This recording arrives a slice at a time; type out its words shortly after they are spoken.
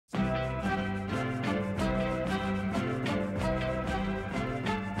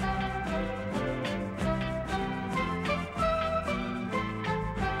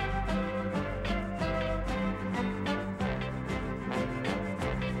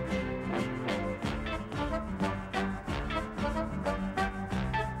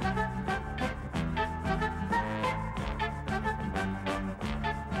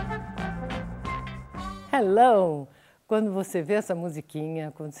Hello! Quando você vê essa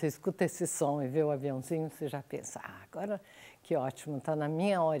musiquinha, quando você escuta esse som e vê o aviãozinho, você já pensa, agora que ótimo, está na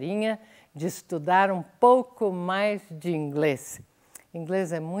minha horinha de estudar um pouco mais de inglês.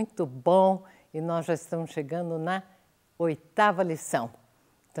 Inglês é muito bom e nós já estamos chegando na 8ª lição.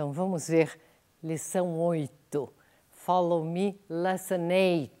 Então vamos ver lição 8. Follow me, lesson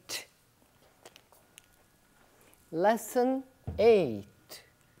 8. Lesson 8.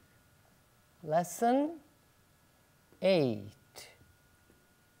 Lesson 8.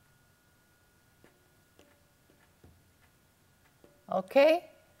 Ok?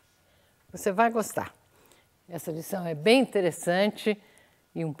 Você vai gostar. Essa lição é bem interessante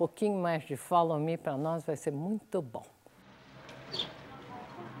e um pouquinho mais de follow me para nós vai ser muito bom.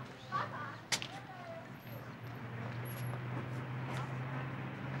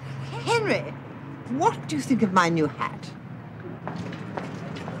 Henry, what do you think of my new hat?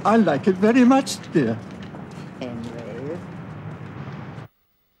 I like it very much, dear. Henry.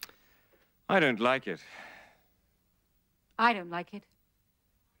 I don't like it. I don't like it.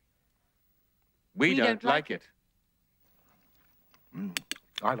 We don't like it.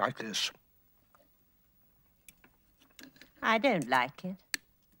 I like this. I don't like it.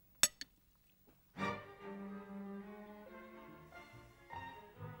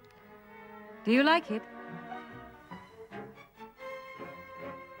 Do you like it?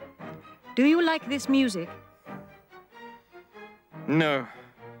 Do you like this music? No,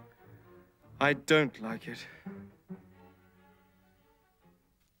 I don't like it.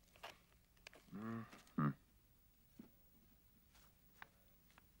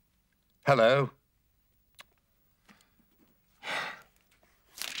 Hello.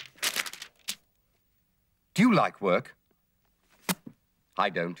 Do you like work? I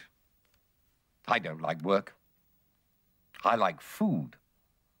don't. I don't like work. I like food.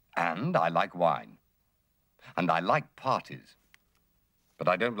 And I like wine. And I like parties. But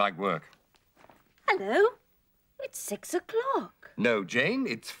I don't like work. Hello. It's 6 o'clock. No, Jane,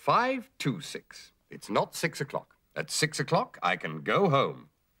 it's 5 to 6. It's not 6 o'clock. At 6 o'clock, I can go home.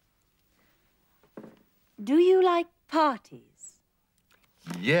 Do you like parties?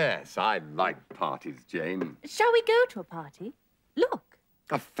 Yes, I like parties, Jane. Shall we go to a party? Look.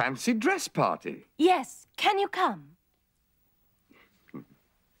 A fancy dress party. Yes. Can you come?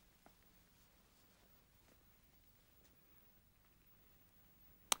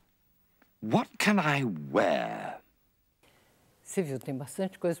 What can I wear? Você viu, tem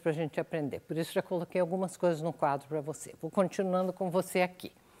bastante coisa para a gente aprender. Por isso já coloquei algumas coisas no quadro para você. Vou continuando com você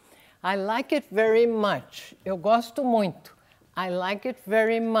aqui. I like it very much. Eu gosto muito. I like it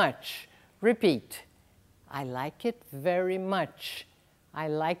very much. Repeat. I like it very much. I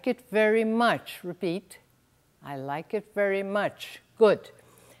like it very much. Repeat. I like it very much. Good.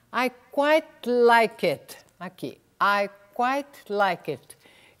 I quite like it. Aqui. I quite like it.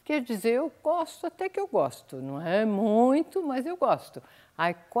 Quer dizer, eu gosto, até que eu gosto. Não é muito, mas eu gosto.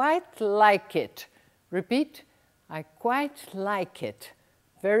 I quite like it. Repeat. I quite like it.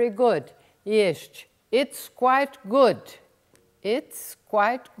 Very good. E este? It's quite good. It's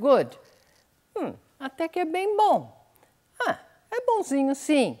quite good. Até que é bem bom. É bonzinho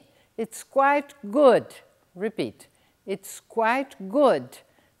sim. It's quite good. Repeat. It's quite good.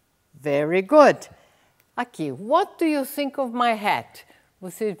 Very good. Aqui. What do you think of my hat?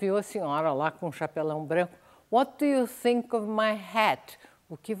 Você viu a senhora lá com um chapelão branco. What do you think of my hat?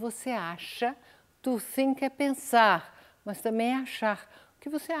 O que você acha? To think é pensar, mas também é achar. O que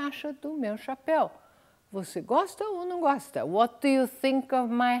você acha do meu chapéu? Você gosta ou não gosta? What do you think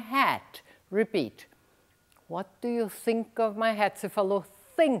of my hat? Repeat. What do you think of my hat? Você falou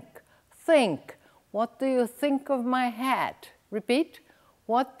think, think. What do you think of my hat? Repeat.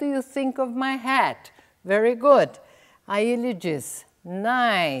 What do you think of my hat? Very good. Aí ele diz,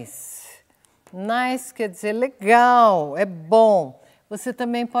 nice. Nice quer dizer legal, é bom. Você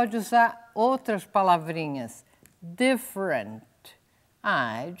também pode usar outras palavrinhas. Different.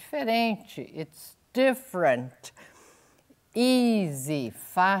 É diferente. It's different. Easy,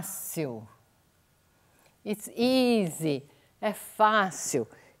 fácil. It's easy, é fácil.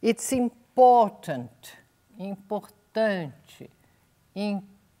 It's important, importante.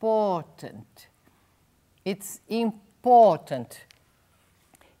 Important. It's important.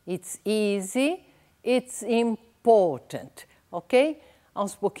 It's easy, it's important. Ok?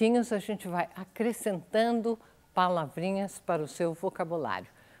 Aos pouquinhos a gente vai acrescentando palavrinhas para o seu vocabulário.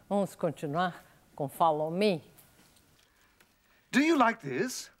 Vamos continuar com Follow Me? Do you like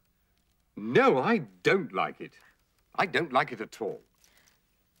this? No, I don't like it. I don't like it at all.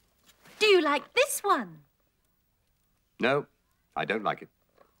 Do you like this one? No, I don't like it.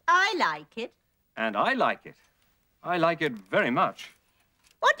 I like it. And I like it. I like it very much.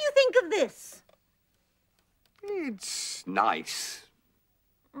 What do you think of this? It's nice.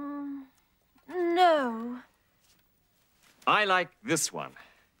 No. I like this one.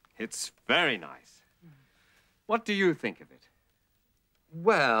 It's very nice. What do you think of it?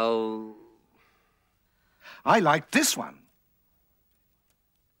 Well, I like this one.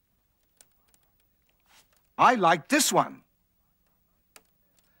 I like this one.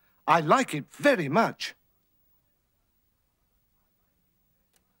 I like it very much.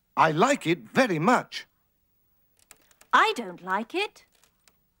 I like it very much. I don't like it.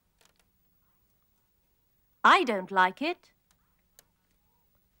 I don't like it.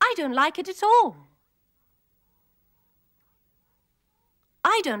 I don't like it at all.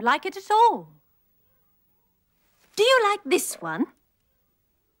 I don't like it at all. Do you like this one?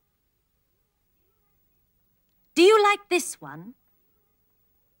 Do you like this one?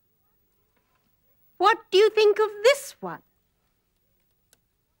 What do you think of this one?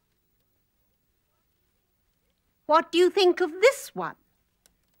 What do you think of this one?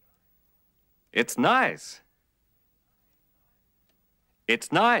 It's nice.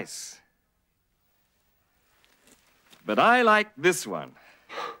 It's nice. But I like this one.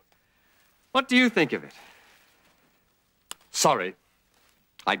 What do you think of it? sorry.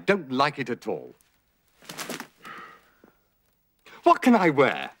 I don't like it at all. What can I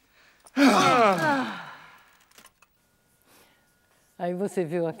wear? Aí você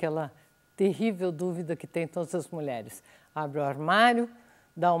viu aquela terrível dúvida que tem todas as mulheres. Abre o armário,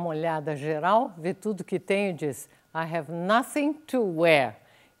 dá uma olhada geral, vê tudo que tem e diz: I have nothing to wear.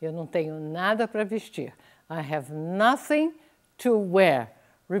 Eu não tenho nada para vestir. I have nothing to wear.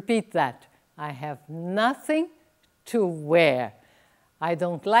 Repeat that. I have nothing to wear. I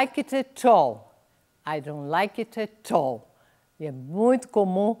don't like it at all. I don't like it at all. E é muito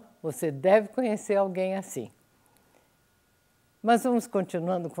comum, você deve conhecer alguém assim. Mas vamos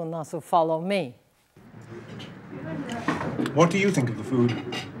continuando com o nosso Follow Me. What do you think of the food?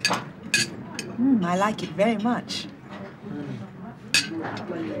 I like it very much.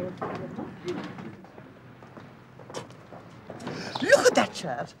 Look at that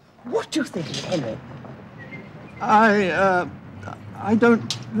shirt. What do you think of it, Henry? I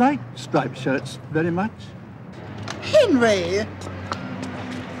don't like striped shirts very much. Henry!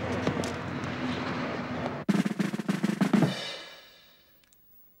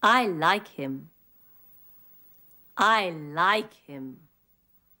 I like him. I like him.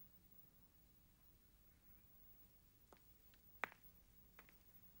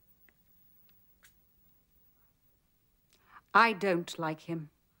 I don't like him.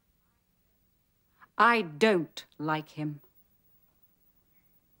 I don't like him.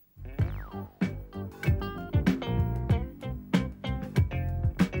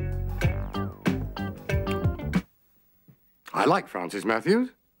 I like Francis Matthews.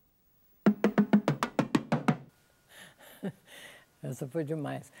 Essa foi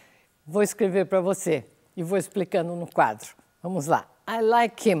demais. Vou escrever para você e vou explicando no quadro. Vamos lá. I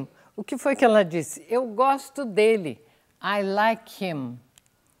like him. O que foi que ela disse? Eu gosto dele. I like him.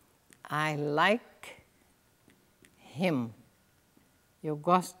 I like him. Eu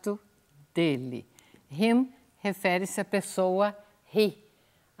gosto dele. Him refere-se à pessoa he.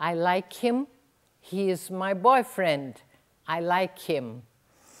 I like him. He is my boyfriend. I like him.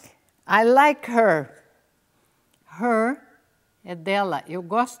 I like her. Her é dela. Eu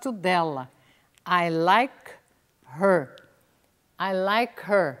gosto dela. I like her. I like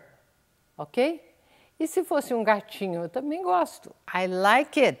her. Ok? E se fosse um gatinho, eu também gosto. I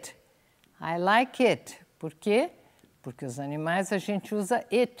like it. I like it. Por quê? Porque os animais a gente usa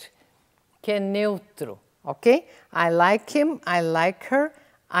it, que é neutro. Ok? I like him. I like her.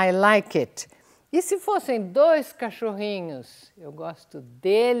 I like it. E se fossem dois cachorrinhos, eu gosto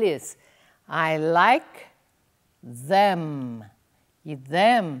deles. I like them. E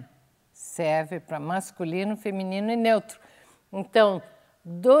them serve para masculino, feminino e neutro. Então,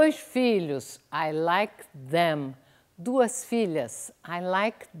 dois filhos, I like them. Duas filhas, I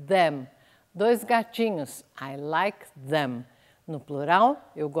like them. Dois gatinhos, I like them. No plural,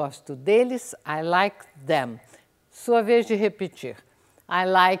 eu gosto deles, I like them. Sua vez de repetir. I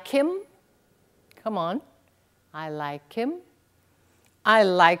like him. Come on. I like him. I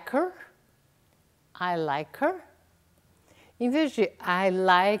like her. I like her. Em vez de I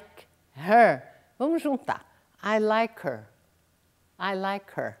like her, vamos juntar. I like her. I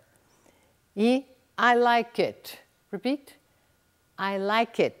like her. E I like it. Repeat. I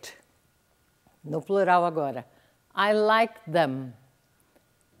like it. No plural agora. I like them.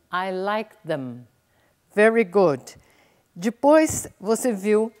 I like them. Very good. Depois você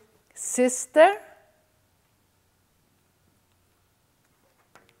viu sister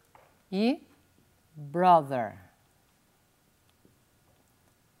e brother.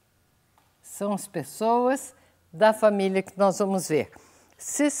 São as pessoas da família que nós vamos ver.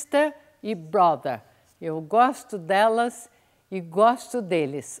 Sister e brother. Eu gosto delas e gosto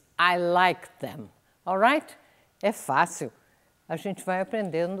deles. I like them. Alright? É fácil. A gente vai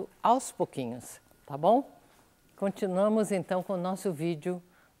aprendendo aos pouquinhos, tá bom? Continuamos então com o nosso vídeo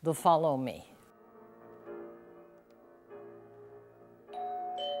do Follow Me.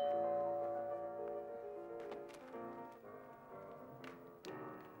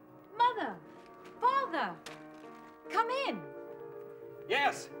 Mother! Father! Come in!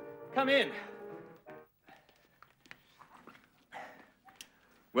 Yes, come in.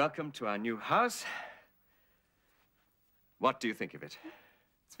 Welcome to our new house. What do you think of it?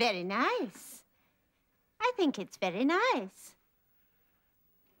 It's very nice. I think it's very nice.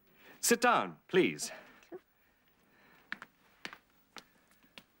 Sit down, please.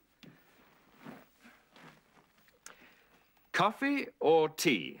 Coffee or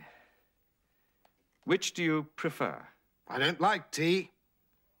tea? Which do you prefer? I don't like tea.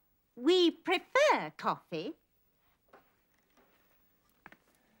 We prefer coffee.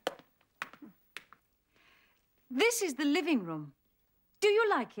 This is the living room. Do you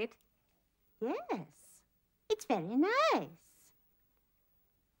like it? Yes, it's very nice.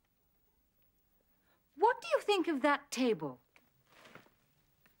 What do you think of that table?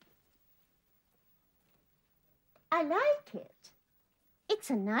 I like it. It's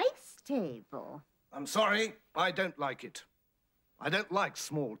a nice table. I'm sorry, I don't like it. I don't like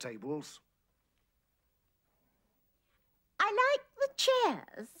small tables. I like the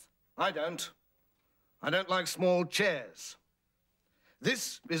chairs. I don't. I don't like small chairs.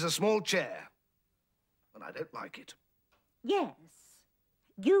 This is a small chair, and I don't like it. Yes,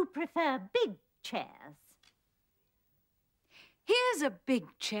 you prefer big chairs. Here's a big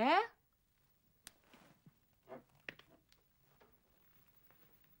chair.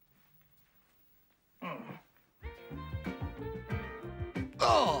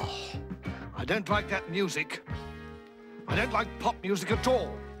 Oh, I don't like that music. I don't like pop music at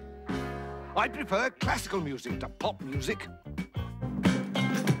all. I prefer classical music to pop music.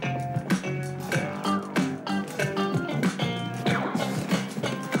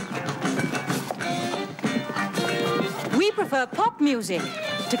 We prefer pop music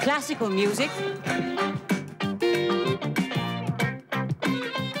to classical music.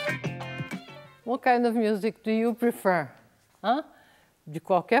 What kind of music do you prefer? Hã? De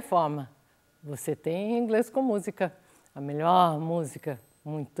qualquer forma, você tem inglês com música. A melhor música,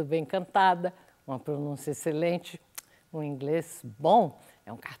 muito bem cantada, uma pronúncia excelente, um inglês bom,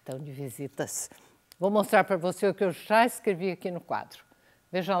 é um cartão de visitas. Vou mostrar para você o que eu já escrevi aqui no quadro.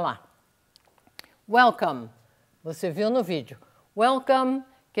 Veja lá. Welcome. Você viu no vídeo. Welcome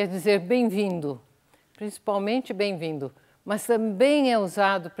quer dizer bem-vindo, principalmente bem-vindo, mas também é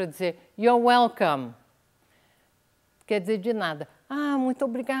usado para dizer you're welcome. Quer dizer de nada. Ah, muito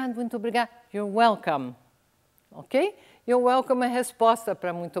obrigado, muito obrigado. You're welcome. Ok? You're welcome é resposta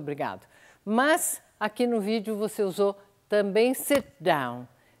para muito obrigado. Mas aqui no vídeo você usou também sit down.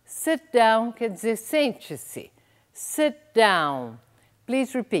 Sit down quer dizer sente-se. Sit down.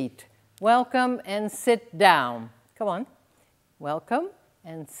 Please repeat. Welcome and sit down. Come on. Welcome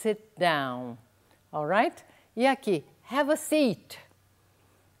and sit down. All right? E aqui, have a seat.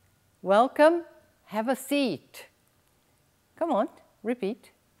 Welcome, have a seat. Come on,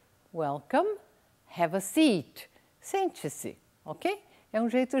 repeat. Welcome, have a seat. Sente-se, ok? É um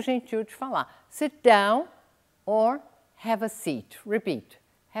jeito gentil de falar. Sit down or have a seat. Repeat.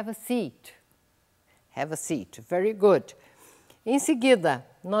 Have a seat. Have a seat. Very good. Em seguida,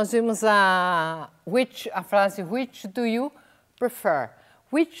 nós vimos a frase which do you prefer?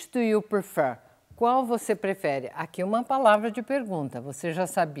 Which do you prefer? Qual você prefere? Aqui uma palavra de pergunta. Você já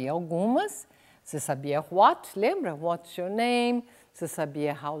sabia algumas. Você sabia what, lembra? What's your name? Você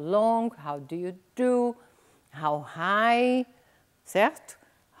sabia how long, how do you do, how high, certo?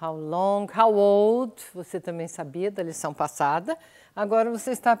 How long, how old, você também sabia da lição passada. Agora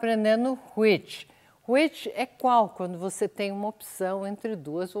você está aprendendo which. Which é qual, quando você tem uma opção entre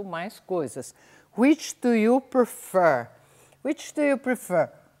duas ou mais coisas. Which do you prefer? Which do you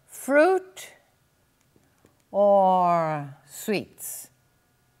prefer? Fruit or sweets?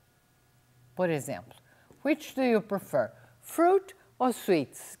 Por exemplo, which do you prefer? Fruit or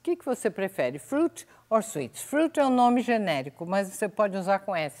sweets? O que você prefere? Fruit or sweets? Fruit é um nome genérico, mas você pode usar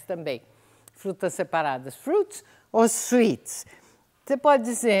com S também. Frutas separadas. Fruits or sweets? Você pode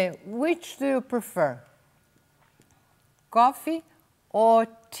dizer, which do you prefer? Coffee or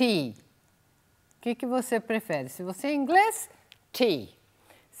tea? O que você prefere? Se você é inglês, tea.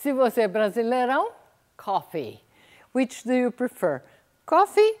 Se você é brasileirão, coffee. Which do you prefer?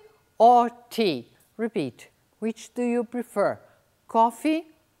 Coffee or tea? Repeat. Which do you prefer?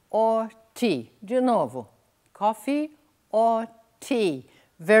 Coffee or tea? De novo. Coffee or tea?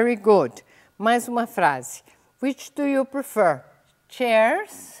 Very good. Mais uma frase. Which do you prefer?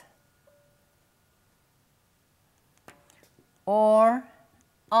 Chairs or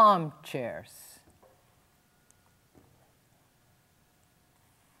armchairs?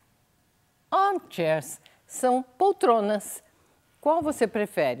 Armchairs são poltronas. Qual você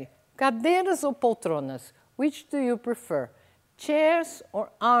prefere? Cadeiras ou poltronas? Which do you prefer? Chairs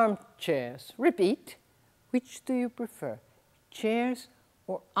or armchairs? Repeat. Which do you prefer? Chairs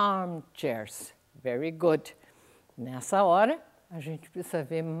or armchairs? Very good. Nessa hora, a gente precisa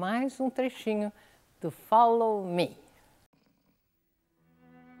ver mais um trechinho do Follow Me.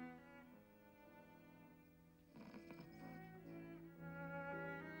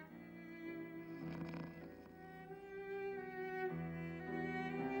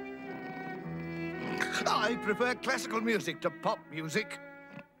 I prefer classical music to pop music.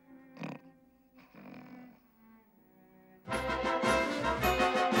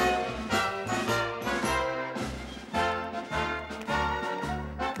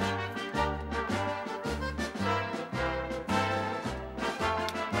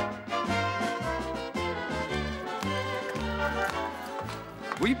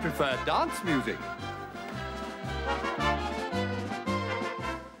 We prefer dance music.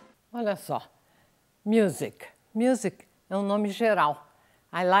 Olha só. Music. Music é um nome geral.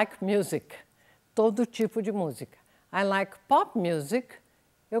 I like music. Todo tipo de música. I like pop music.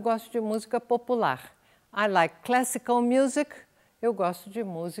 Eu gosto de música popular. I like classical music. Eu gosto de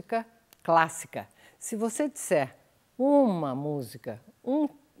música clássica. Se você disser uma música,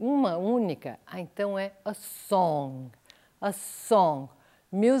 uma única, então é a song. A song.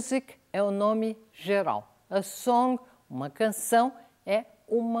 Music é o nome geral. A song, uma canção, é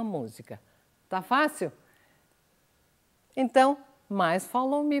uma música. Tá fácil? Então, mais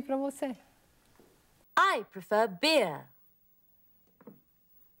Follow Me para você. I prefer beer.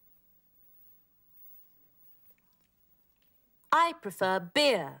 I prefer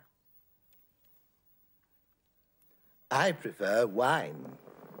beer. I prefer wine.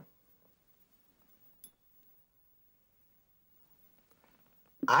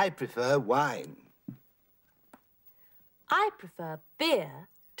 I prefer wine. I prefer beer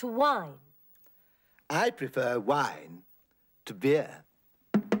to wine. I prefer wine to beer.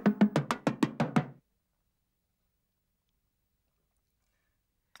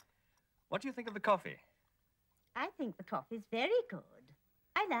 What do you think of the coffee? I think the coffee's very good.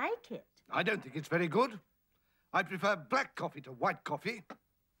 I like it. I don't think it's very good. I prefer black coffee to white coffee.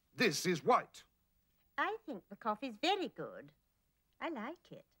 This is white. I think the coffee's very good. I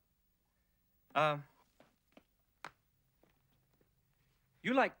like it.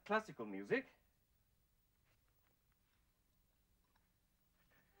 You like classical music?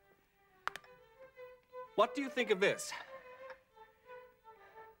 What do you think of this?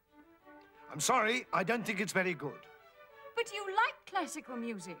 I'm sorry, I don't think it's very good. But you like classical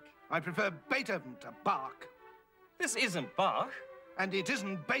music. I prefer Beethoven to Bach. This isn't Bach. And it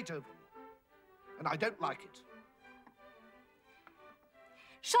isn't Beethoven. And I don't like it.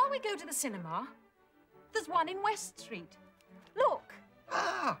 Shall we go to the cinema? There's one in West Street. Look.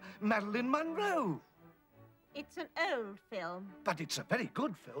 Ah, Marilyn Monroe. It's an old film. But it's a very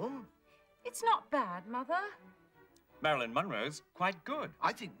good film. It's not bad, Mother. Marilyn Monroe's quite good.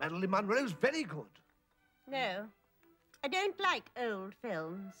 I think Marilyn Monroe's very good. No, I don't like old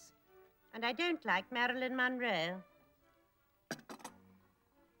films. And I don't like Marilyn Monroe.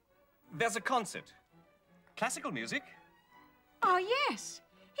 There's a concert. Classical music? Oh, yes.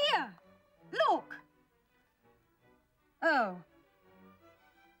 Here. Look. Oh.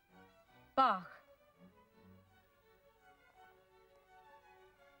 Bach.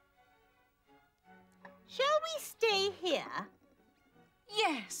 Shall we stay here?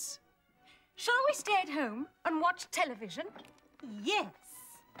 Yes. Shall we stay at home and watch television? Yes.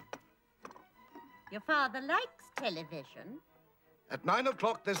 Your father likes television. At 9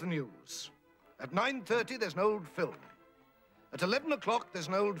 o'clock, there's the news. At 9:30, there's an old film. At 11 o'clock, there's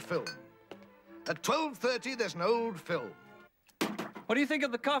an old film. At 12:30, there's an old film. What do you think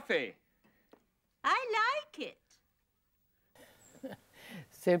of the coffee? I like it.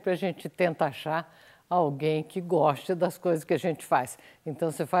 Sempre a gente tenta achar alguém que goste das coisas que a gente faz. Então,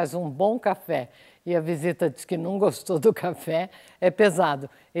 você faz um bom café e a visita diz que não gostou do café, é pesado.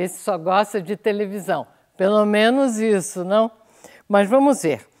 Esse só gosta de televisão. Pelo menos isso, não? Mas vamos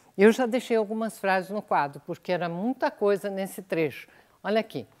ver. Eu já deixei algumas frases no quadro, porque era muita coisa nesse trecho. Olha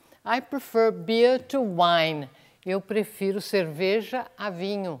aqui. I prefer beer to wine. Eu prefiro cerveja a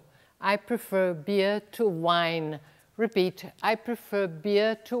vinho. I prefer beer to wine. Repeat. I prefer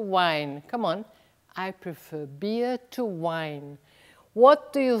beer to wine. Come on. I prefer beer to wine.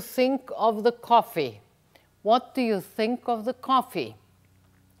 What do you think of the coffee? What do you think of the coffee?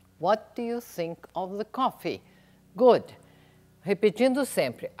 What do you think of the coffee? Good. Repetindo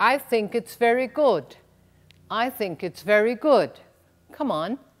sempre. I think it's very good. I think it's very good. Come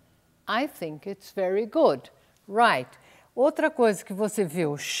on. I think it's very good. Right. Outra coisa que você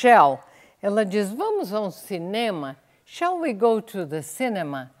viu, shall. Ela diz, vamos ao cinema. Shall we go to the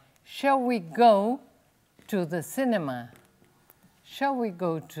cinema? Shall we go to the cinema? Shall we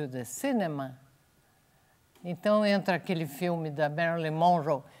go to the cinema? Então entra aquele filme da Marilyn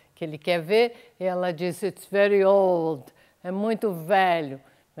Monroe que ele quer ver e ela diz, it's very old. É muito velho.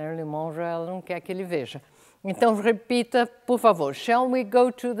 Marilyn Monroe, ela não quer que ele veja. Então repita, por favor. Shall we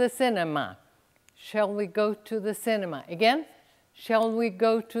go to the cinema? Shall we go to the cinema? Again? Shall we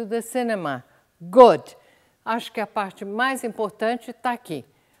go to the cinema? Good. Acho que a parte mais importante está aqui.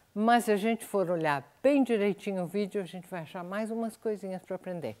 Mas se a gente for olhar bem direitinho o vídeo, a gente vai achar mais umas coisinhas para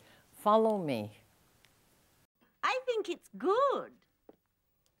aprender. Follow me. I think it's good.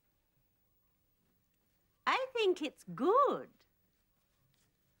 I think it's good.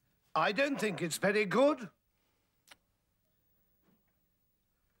 I don't think it's very good.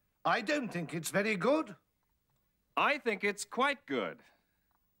 I don't think it's very good. I think it's quite good.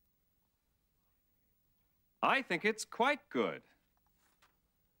 I think it's quite good.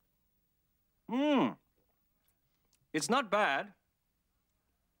 It's not bad.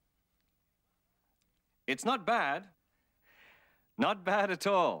 It's not bad. Not bad at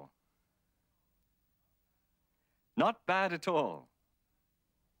all. Not bad at all.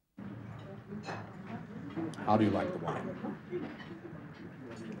 How do you like the wine?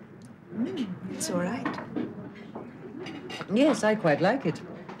 It's all right. Yes, I quite like it.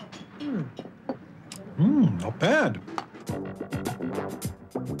 Not bad.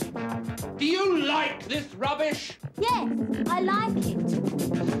 Do you like this rubbish? Yes, I like it.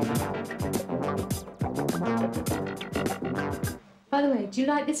 By the way, do you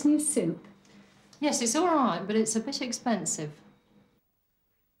like this new soup? Yes, it's all right, but it's a bit expensive.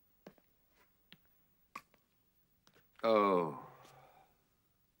 Oh.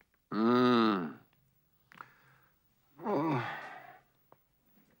 Oh.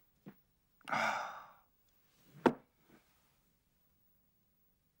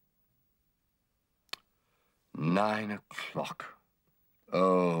 9 o'clock.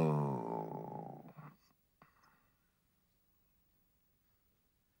 Oh.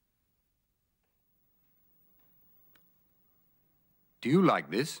 Do you like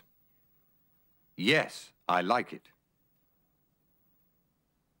this? Yes, I like it.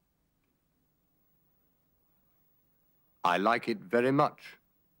 I like it very much.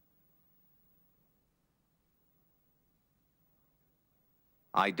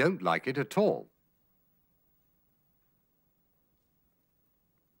 I don't like it at all.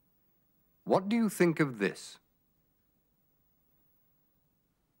 What do you think of this?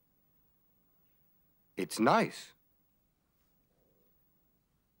 It's nice.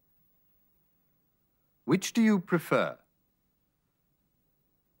 Which do you prefer?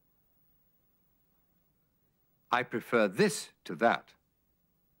 I prefer this to that.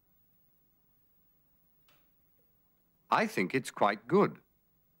 I think it's quite good.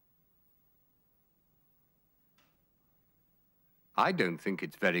 I don't think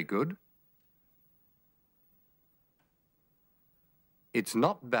it's very good. It's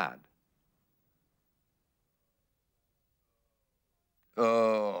not bad.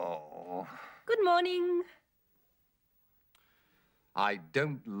 Oh. Good morning. I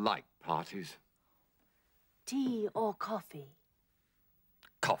don't like parties. Tea or coffee?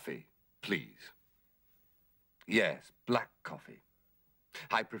 Coffee, please. Yes, black coffee.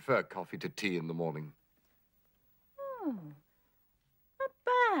 I prefer coffee to tea in the morning. Oh, not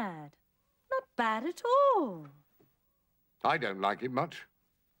bad. Not bad at all. I don't like it much.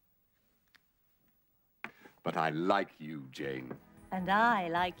 But I like you, Jane. And I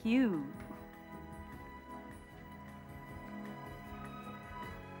like you.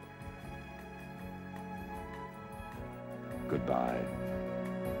 Goodbye.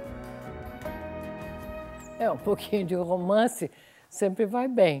 Um pouquinho de romance sempre vai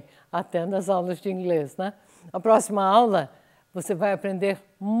bem, até nas aulas de inglês, né? Na próxima aula, você vai aprender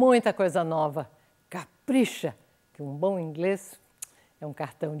muita coisa nova. Capricha, que um bom inglês é um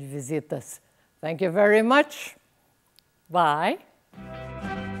cartão de visitas. Thank you very much. Bye.